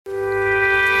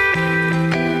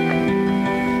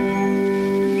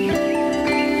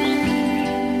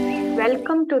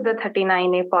the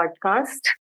 39A podcast.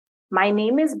 My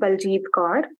name is Baljeet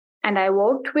Kaur, and I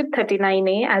worked with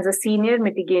 39A as a senior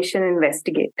mitigation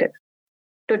investigator.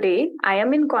 Today, I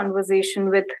am in conversation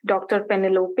with Dr.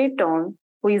 Penelope Tong,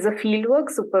 who is a Fieldwork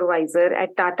Supervisor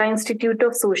at Tata Institute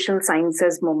of Social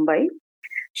Sciences, Mumbai.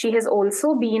 She has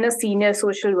also been a senior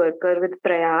social worker with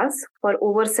Prayas for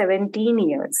over 17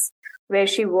 years, where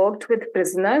she worked with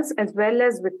prisoners as well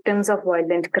as victims of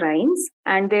violent crimes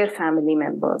and their family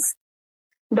members.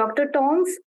 Dr.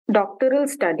 Tong's doctoral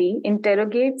study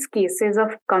interrogates cases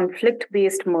of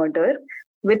conflict-based murder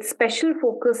with special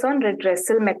focus on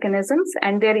redressal mechanisms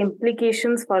and their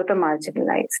implications for the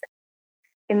marginalized.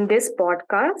 In this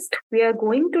podcast, we are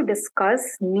going to discuss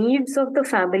needs of the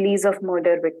families of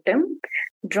murder victims,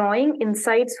 drawing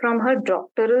insights from her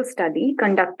doctoral study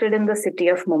conducted in the city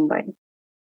of Mumbai.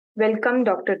 Welcome,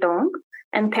 Dr. Tong,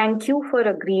 and thank you for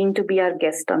agreeing to be our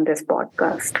guest on this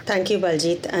podcast. Thank you,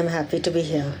 Baljeet. I'm happy to be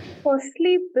here.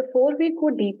 Firstly, before we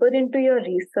go deeper into your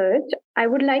research, I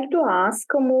would like to ask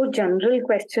a more general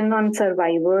question on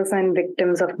survivors and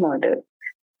victims of murder.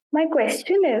 My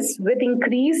question is, with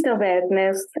increased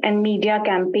awareness and media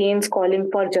campaigns calling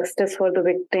for justice for the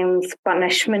victims,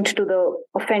 punishment to the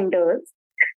offenders,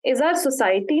 is our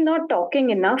society not talking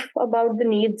enough about the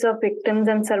needs of victims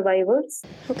and survivors?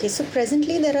 Okay, so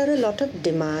presently there are a lot of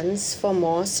demands for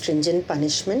more stringent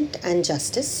punishment and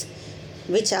justice,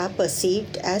 which are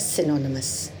perceived as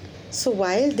synonymous. So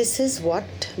while this is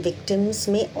what victims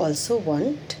may also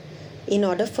want, in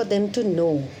order for them to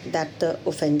know that the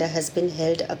offender has been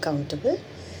held accountable,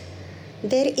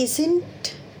 there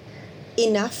isn't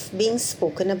enough being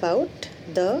spoken about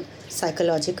the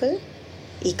psychological,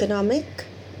 economic,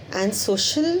 and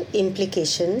social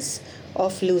implications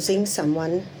of losing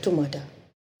someone to murder.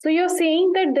 So you're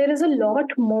saying that there is a lot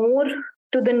more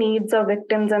to the needs of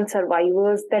victims and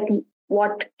survivors than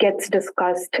what gets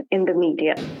discussed in the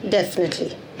media.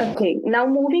 Definitely. Okay, now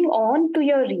moving on to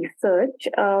your research,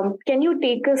 can you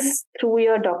take us through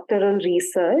your doctoral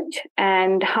research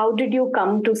and how did you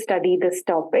come to study this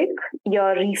topic?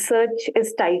 Your research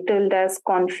is titled as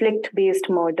Conflict-Based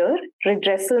Murder,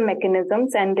 Redressal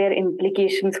Mechanisms and Their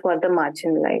Implications for the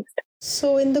Marginalized.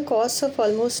 So in the course of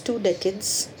almost 2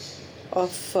 decades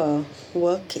of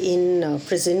work in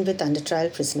prison with under-trial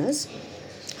prisoners,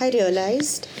 I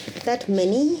realized that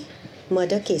many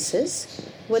murder cases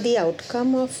were the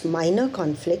outcome of minor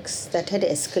conflicts that had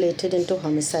escalated into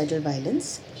homicidal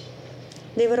violence.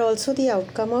 They were also the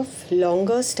outcome of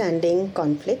longer standing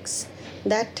conflicts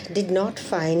that did not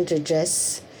find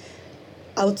redress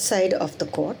outside of the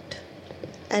court,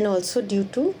 and also due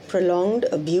to prolonged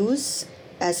abuse,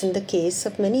 as in the case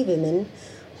of many women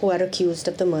who are accused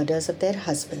of the murders of their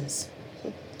husbands.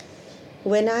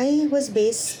 When I was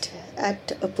based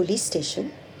at a police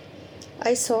station,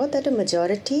 I saw that a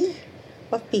majority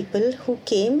of people who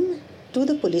came to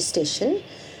the police station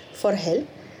for help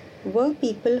were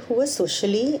people who were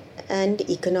socially and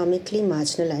economically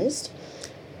marginalized,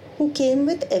 who came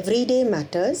with everyday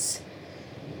matters.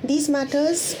 These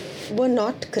matters were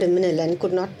not criminal and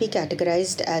could not be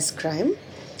categorized as crime,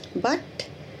 but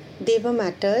they were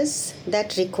matters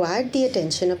that required the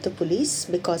attention of the police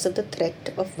because of the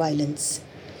threat of violence.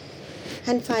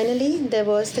 And finally, there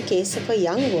was the case of a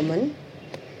young woman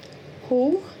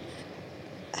who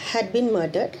had been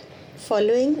murdered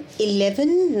following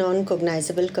 11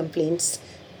 non-cognizable complaints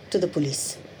to the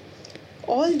police.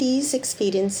 All these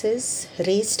experiences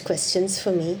raised questions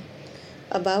for me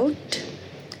about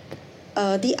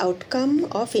the outcome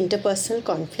of interpersonal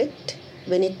conflict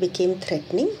when it became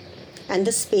threatening and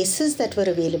the spaces that were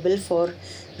available for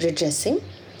redressing,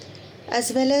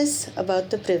 as well as about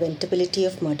the preventability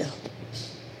of murder.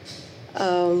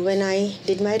 When I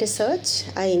did my research,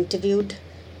 I interviewed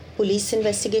police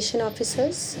investigation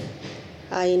officers.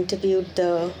 I interviewed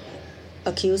the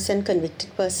accused and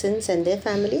convicted persons and their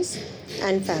families,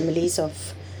 and families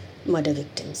of murder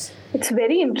victims. It's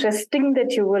very interesting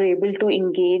that you were able to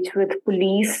engage with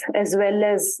police as well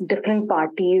as different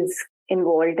parties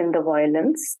involved in the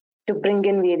violence to bring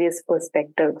in various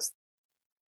perspectives.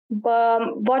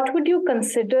 What would you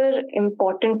consider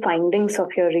important findings of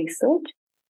your research?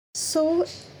 So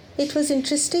it was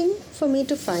interesting for me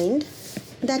to find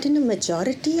that in a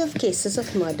majority of cases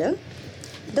of murder,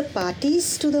 the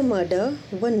parties to the murder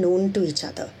were known to each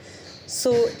other.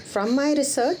 So from my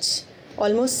research,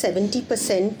 almost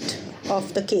 70%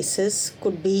 of the cases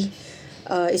could be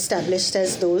established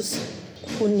as those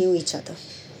who knew each other.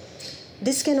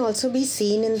 This can also be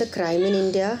seen in the Crime in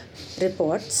India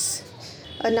reports.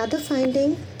 Another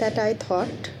finding that I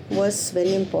thought was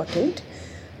very important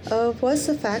was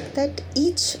the fact that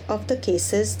each of the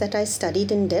cases that I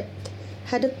studied in depth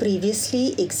had a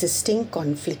previously existing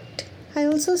conflict. I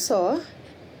also saw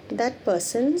that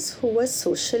persons who were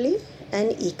socially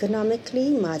and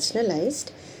economically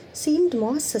marginalized seemed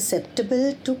more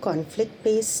susceptible to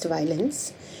conflict-based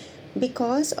violence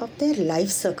because of their life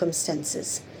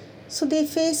circumstances. So they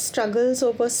face struggles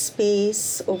over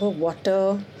space, over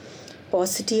water,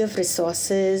 paucity of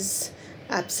resources,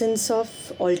 absence of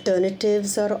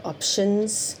alternatives or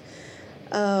options,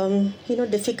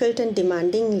 difficult and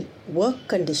demanding work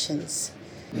conditions.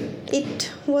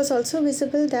 It was also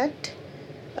visible that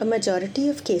a majority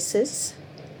of cases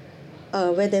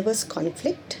where there was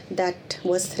conflict that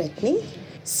was threatening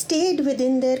stayed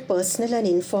within their personal and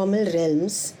informal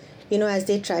realms, as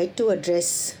they tried to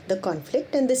address the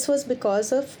conflict. And this was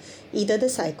because of either the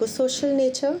psychosocial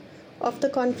nature of the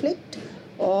conflict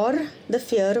or the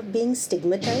fear of being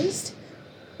stigmatized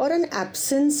or an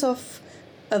absence of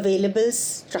available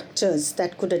structures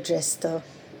that could address the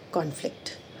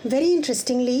conflict. Very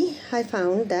interestingly, I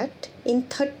found that in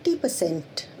 30%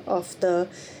 of the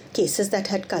cases that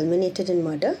had culminated in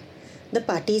murder, the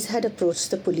parties had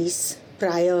approached the police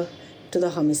prior to the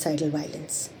homicidal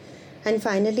violence. And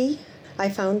finally, I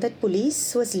found that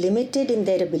police was limited in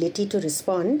their ability to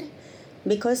respond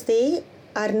because they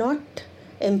are not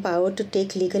empowered to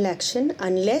take legal action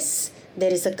unless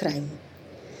there is a crime.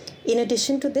 In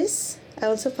addition to this, I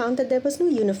also found that there was no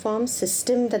uniform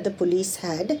system that the police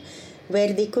had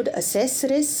where they could assess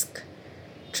risk,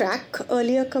 track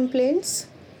earlier complaints,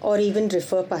 or even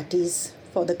refer parties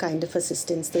for the kind of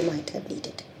assistance they might have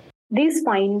needed. These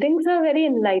findings are very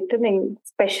enlightening,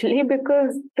 especially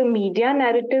because the media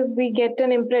narrative, we get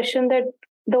an impression that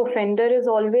the offender is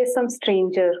always some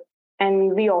stranger,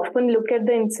 and we often look at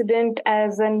the incident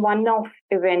as an one-off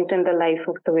event in the life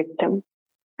of the victim.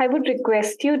 I would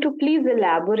request you to please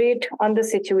elaborate on the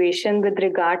situation with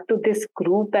regard to this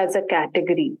group as a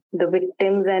category, the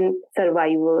victims and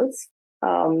survivors,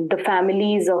 the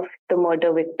families of the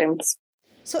murder victims.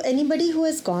 So anybody who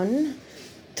has gone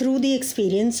through the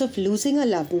experience of losing a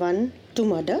loved one to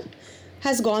murder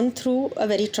has gone through a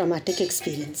very traumatic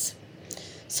experience.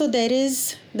 So there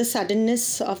is the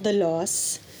suddenness of the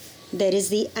loss, there is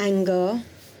the anger,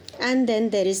 and then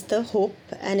there is the hope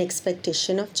and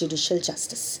expectation of judicial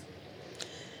justice.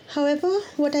 However,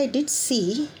 what I did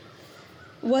see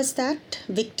was that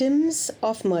victims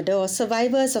of murder or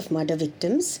survivors of murder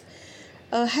victims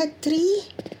had three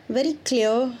very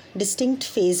clear, distinct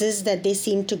phases that they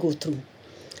seemed to go through.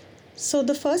 So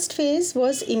the first phase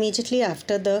was immediately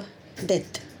after the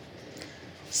death.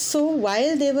 So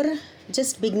while they were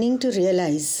just beginning to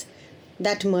realize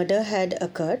that murder had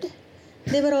occurred,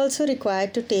 they were also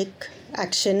required to take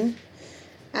action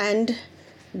and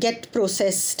get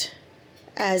processed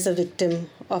as a victim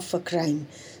of a crime.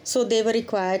 So they were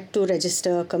required to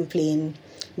register a complaint,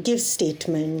 give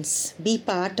statements, be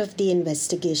part of the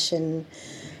investigation,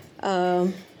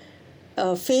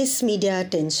 face media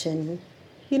attention.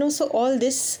 So all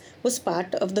this was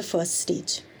part of the first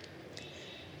stage.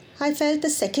 I felt the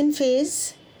second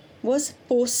phase was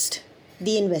post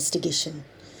the investigation.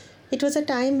 It was a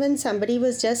time when somebody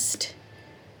was just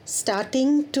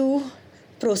starting to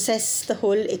process the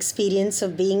whole experience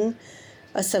of being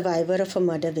a survivor of a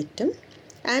murder victim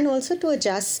and also to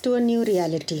adjust to a new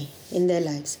reality in their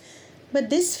lives. But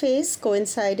this phase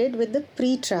coincided with the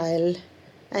pre-trial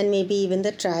and maybe even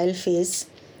the trial phase,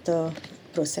 the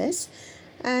process.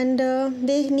 And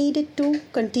they needed to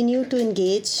continue to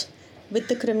engage with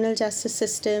the criminal justice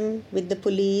system, with the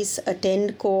police,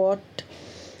 attend court,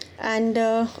 and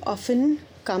often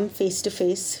come face to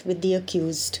face with the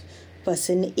accused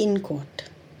person in court.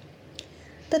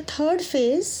 The third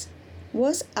phase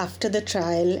was after the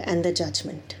trial and the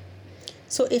judgment.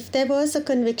 So if there was a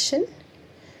conviction,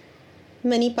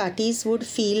 many parties would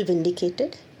feel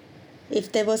vindicated.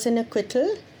 If there was an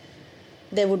acquittal,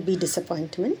 there would be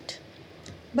disappointment.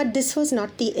 But this was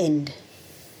not the end,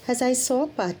 as I saw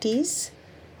parties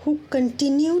who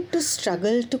continued to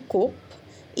struggle to cope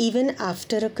even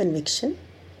after a conviction.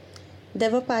 There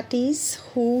were parties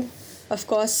who, of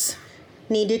course,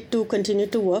 needed to continue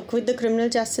to work with the criminal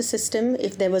justice system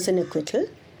if there was an acquittal.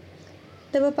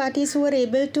 There were parties who were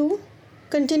able to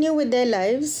continue with their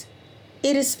lives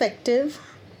irrespective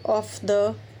of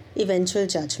the eventual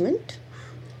judgment.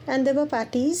 And there were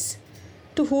parties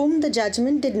to whom the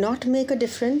judgment did not make a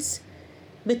difference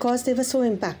because they were so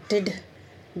impacted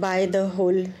by the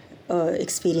whole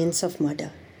experience of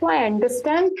murder. So I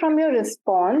understand from your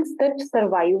response that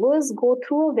survivors go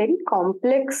through a very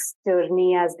complex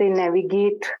journey as they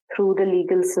navigate through the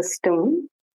legal system,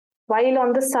 while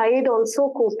on the side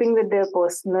also coping with their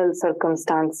personal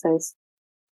circumstances.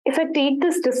 If I take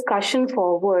this discussion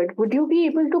forward, would you be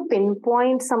able to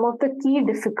pinpoint some of the key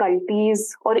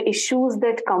difficulties or issues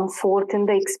that come forth in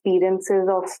the experiences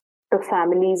of the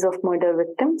families of murder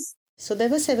victims? So there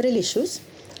were several issues.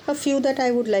 A few that I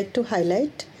would like to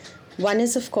highlight. One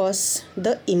is, of course,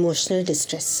 the emotional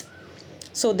distress.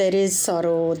 So there is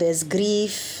sorrow, there's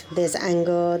grief, there's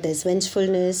anger, there's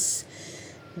vengefulness,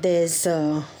 there's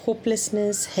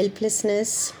hopelessness,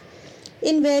 helplessness,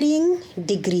 in varying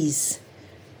degrees.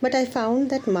 But I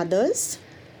found that mothers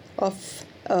of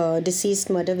deceased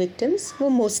murder victims were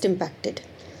most impacted,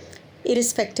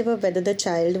 irrespective of whether the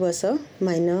child was a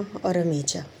minor or a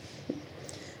major.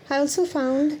 I also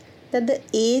found that the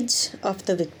age of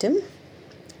the victim,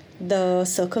 the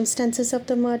circumstances of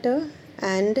the murder,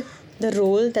 and the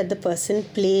role that the person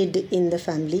played in the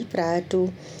family prior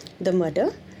to the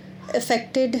murder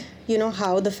affected,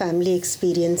 how the family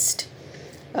experienced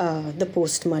the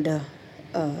post-murder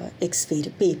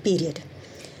period.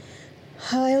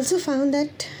 I also found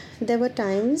that there were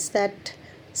times that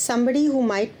somebody who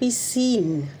might be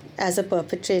seen as a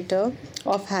perpetrator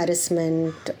of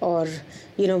harassment or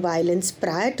violence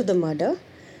prior to the murder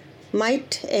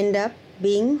might end up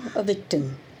being a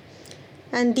victim.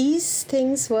 And these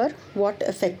things were what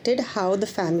affected how the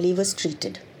family was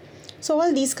treated. So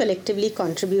all these collectively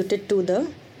contributed to the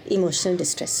emotional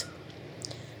distress.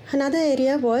 Another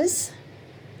area was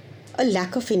a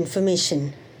lack of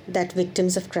information that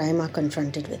victims of crime are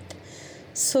confronted with.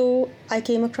 So I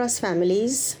came across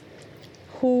families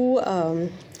who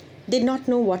did not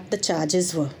know what the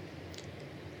charges were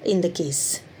in the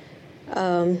case.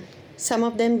 Some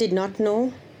of them did not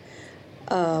know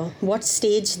what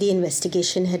stage the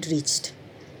investigation had reached.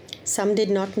 Some did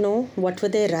not know what were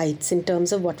their rights in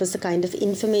terms of what was the kind of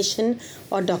information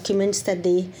or documents that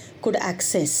they could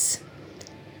access.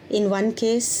 In one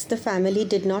case, the family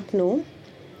did not know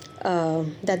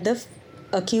that the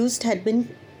accused had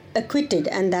been acquitted,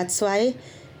 and that's why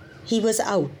he was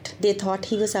out. They thought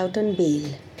he was out on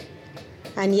bail.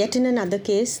 And yet in another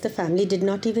case, the family did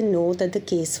not even know that the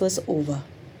case was over.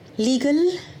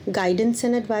 Legal guidance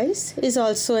and advice is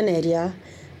also an area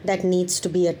that needs to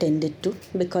be attended to,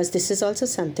 because this is also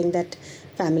something that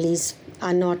families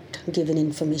are not given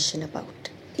information about.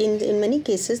 In many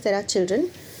cases, there are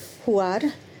children who are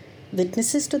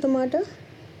witnesses to the murder,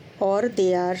 or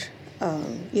they are,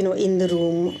 in the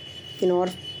room, or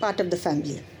part of the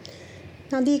family.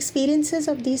 Now, the experiences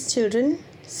of these children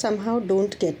somehow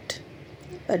don't get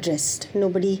addressed.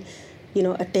 Nobody,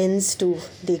 attends to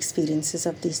the experiences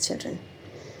of these children.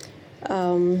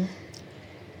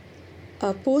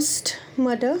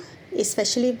 Post-murder,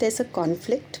 especially if there's a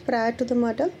conflict prior to the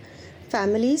murder,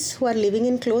 families who are living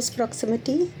in close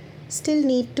proximity still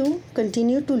need to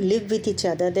continue to live with each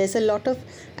other. There's a lot of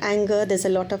anger, there's a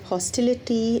lot of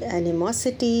hostility,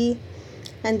 animosity,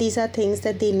 and these are things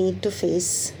that they need to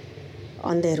face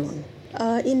on their own.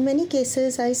 In many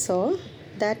cases, I saw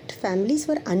that families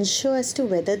were unsure as to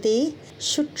whether they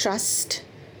should trust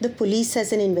the police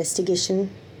as an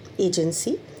investigation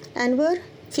agency and were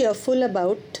fearful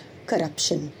about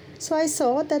corruption. So I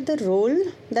saw that the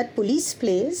role that police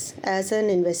plays as an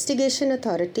investigation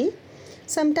authority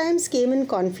sometimes came in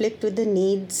conflict with the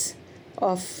needs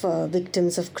of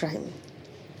victims of crime.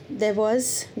 There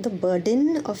was the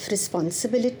burden of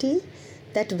responsibility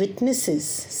that witnesses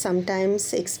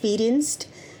sometimes experienced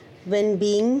when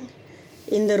being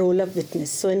in the role of witness.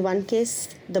 So in one case,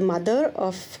 the mother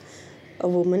of a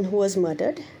woman who was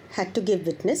murdered had to give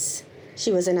witness.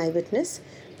 She was an eyewitness,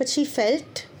 but she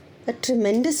felt a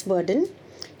tremendous burden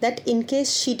that in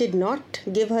case she did not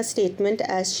give her statement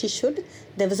as she should,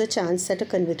 there was a chance that a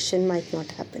conviction might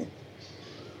not happen.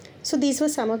 So these were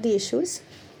some of the issues.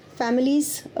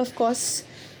 Families, of course,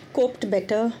 coped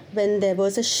better when there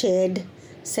was a shared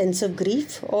sense of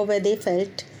grief, or where they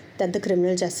felt that the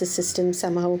criminal justice system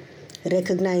somehow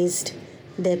recognized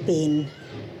their pain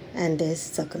and their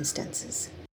circumstances.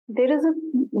 There is a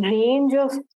range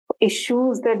of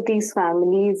issues that these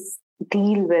families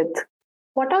deal with.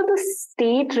 What are the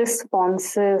state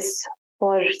responses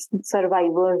for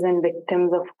survivors and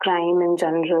victims of crime in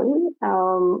general?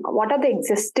 What are the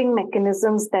existing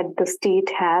mechanisms that the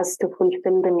state has to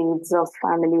fulfill the needs of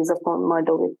families of a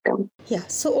murder victim? Yeah,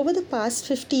 so over the past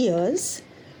 50 years,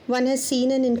 one has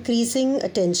seen an increasing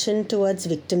attention towards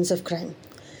victims of crime,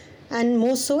 and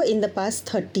more so in the past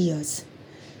 30 years.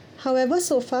 However,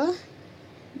 so far,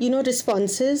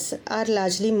 responses are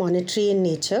largely monetary in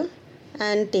nature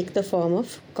and take the form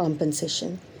of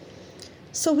compensation.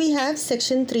 So we have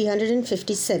section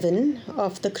 357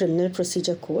 of the Criminal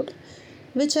Procedure Code,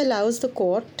 which allows the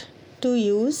court to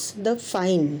use the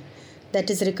fine that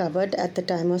is recovered at the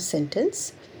time of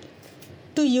sentence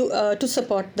to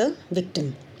support the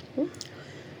victim.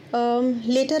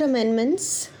 Later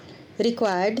amendments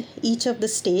required each of the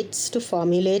states to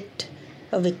formulate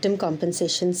a victim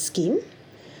compensation scheme,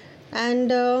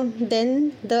 and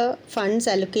then the funds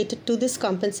allocated to this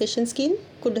compensation scheme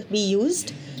could be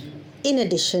used in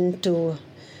addition to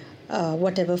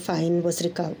whatever fine was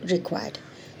required.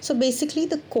 So basically,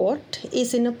 the court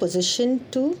is in a position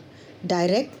to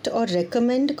direct or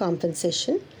recommend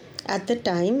compensation at the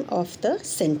time of the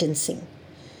sentencing.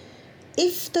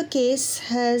 If the case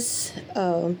has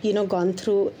gone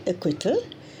through acquittal,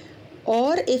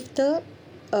 or if the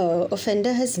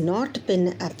offender has not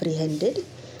been apprehended,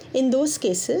 in those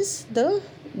cases the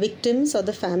victims or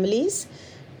the families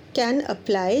can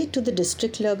apply to the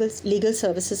District Legal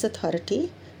Services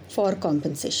Authority for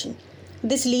compensation.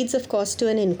 This leads, of course, to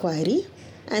an inquiry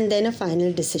and then a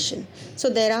final decision. So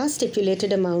there are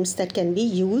stipulated amounts that can be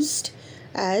used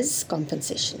as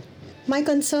compensation. My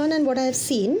concern and what I have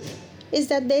seen is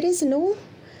that there is no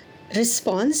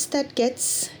response that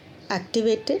gets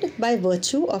activated by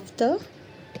virtue of the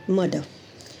murder.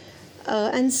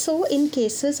 And so in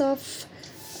cases of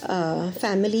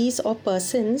families or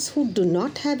persons who do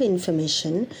not have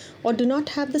information or do not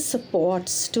have the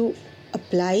supports to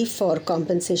apply for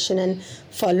compensation and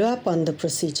follow up on the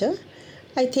procedure,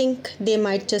 I think they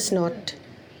might just not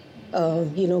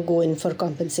go in for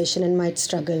compensation and might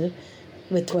struggle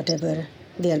with whatever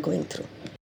they are going through.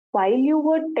 While you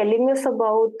were telling us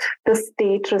about the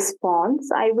state response,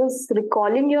 I was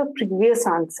recalling your previous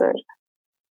answer.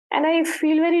 And I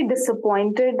feel very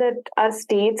disappointed that our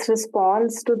state's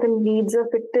response to the needs of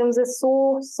victims is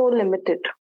so limited.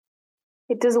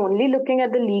 It is only looking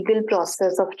at the legal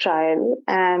process of trial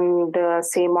and,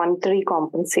 say, monetary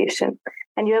compensation.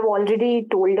 And you have already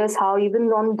told us how even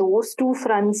on those two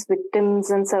fronts,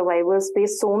 victims and survivors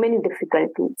face so many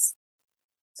difficulties.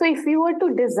 So if we were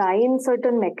to design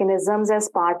certain mechanisms as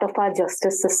part of our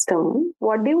justice system,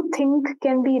 what do you think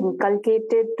can be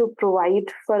inculcated to provide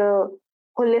for a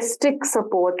holistic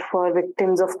support for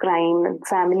victims of crime and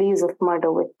families of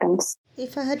murder victims?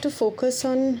 If I had to focus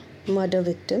on murder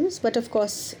victims, but of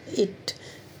course it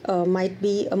might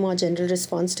be a more general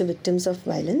response to victims of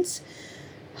violence,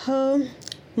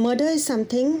 murder is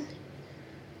something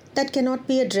that cannot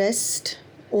be addressed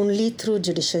only through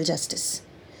judicial justice.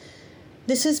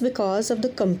 This is because of the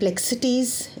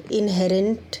complexities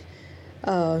inherent,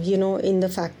 in the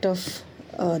fact of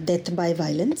death by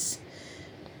violence.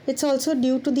 It's also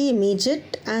due to the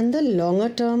immediate and the longer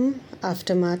term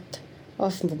aftermath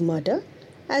of murder,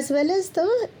 as well as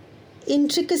the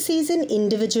intricacies in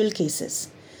individual cases.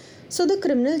 So the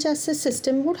criminal justice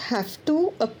system would have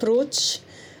to approach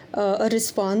a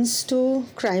response to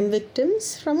crime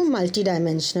victims from a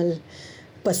multidimensional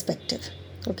perspective.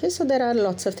 Okay, so there are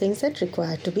lots of things that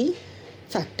require to be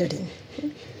factored in.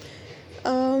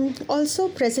 Also,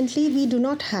 presently, we do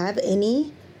not have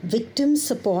any victim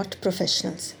support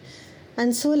professionals.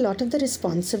 And so a lot of the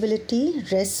responsibility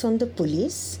rests on the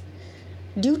police,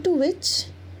 due to which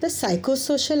the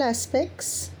psychosocial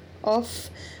aspects of,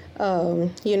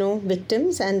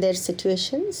 victims and their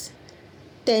situations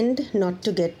tend not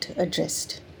to get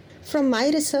addressed. From my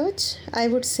research, I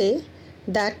would say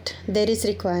that there is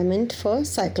requirement for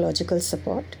psychological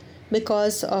support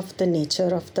because of the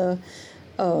nature of the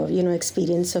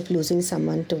experience of losing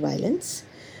someone to violence.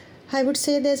 I would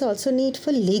say there's also need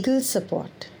for legal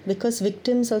support because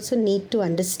victims also need to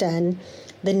understand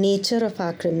the nature of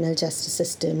our criminal justice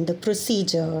system, the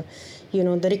procedure,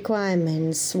 the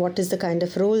requirements, what is the kind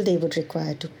of role they would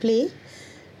require to play.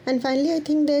 And finally, I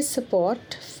think there's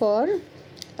support for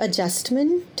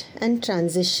adjustment and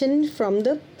transition from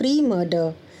the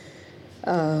pre-murder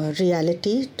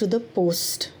reality to the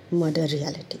post-murder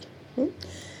reality.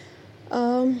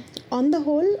 On the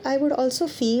whole, I would also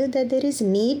feel that there is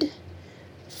need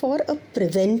for a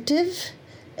preventive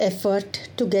effort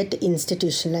to get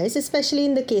institutionalized, especially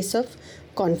in the case of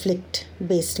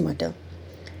conflict-based murder.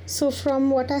 So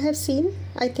from what I have seen,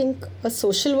 I think a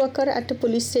social worker at a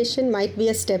police station might be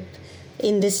a step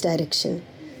in this direction.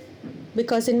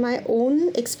 Because in my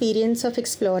own experience of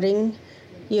exploring,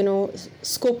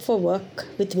 scope for work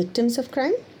with victims of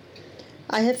crime,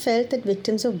 I have felt that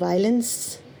victims of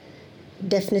violence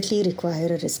definitely require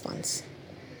a response.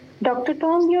 Dr.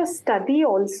 Tong, your study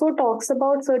also talks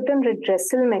about certain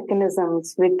redressal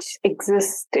mechanisms which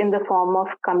exist in the form of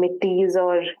committees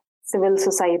or civil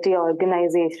society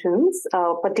organizations,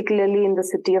 particularly in the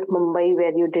city of Mumbai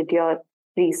where you did your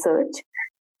research.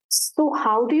 So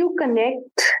how do you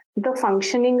connect the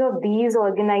functioning of these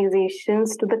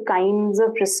organizations to the kinds of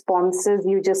responses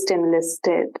you just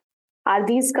enlisted? Are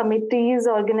these committees,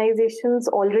 organizations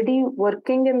already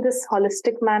working in this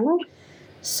holistic manner?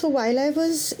 So while I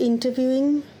was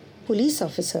interviewing police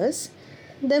officers,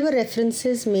 there were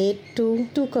references made to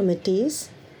two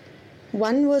committees.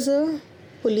 One was a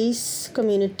police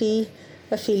community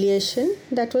affiliation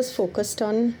that was focused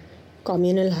on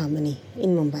communal harmony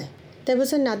in Mumbai. There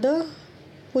was another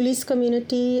police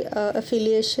community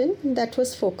affiliation that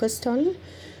was focused on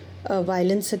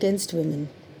violence against women.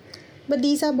 But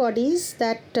these are bodies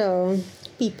that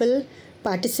people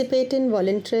participate in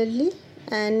voluntarily,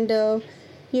 and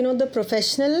the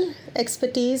professional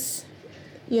expertise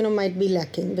might be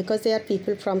lacking because they are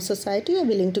people from society who are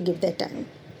willing to give their time.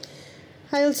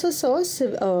 I also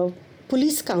saw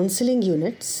police counseling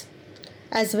units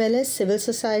as well as civil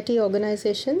society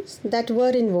organizations that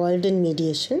were involved in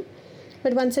mediation.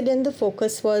 But once again, the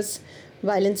focus was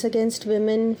violence against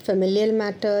women, familial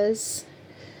matters,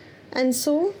 and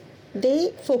so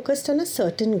they focused on a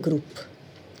certain group.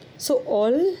 So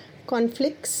all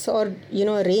conflicts or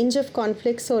a range of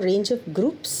conflicts or range of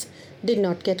groups did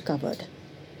not get covered.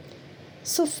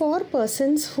 So for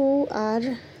persons who are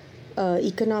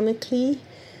economically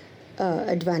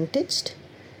advantaged,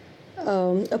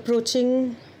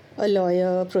 approaching a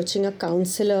lawyer, approaching a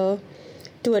counselor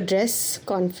to address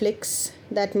conflicts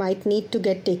that might need to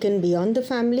get taken beyond the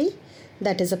family,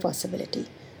 that is a possibility.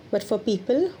 But for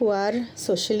people who are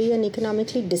socially and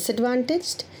economically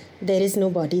disadvantaged, there is no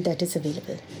body that is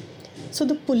available. So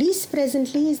the police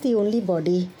presently is the only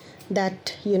body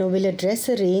that will address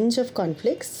a range of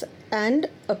conflicts and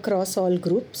across all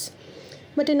groups.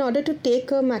 But in order to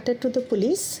take a matter to the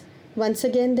police, once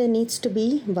again there needs to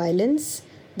be violence,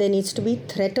 there needs to be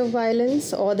threat of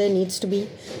violence, or there needs to be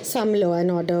some law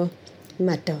and order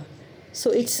matter.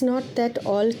 So it's not that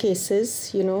all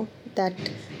cases that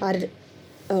are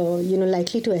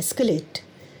likely to escalate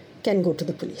can go to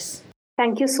the police.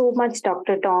 Thank you so much,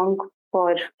 Dr. Tong,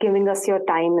 for giving us your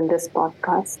time in this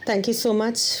podcast. Thank you so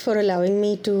much for allowing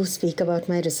me to speak about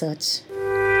my research.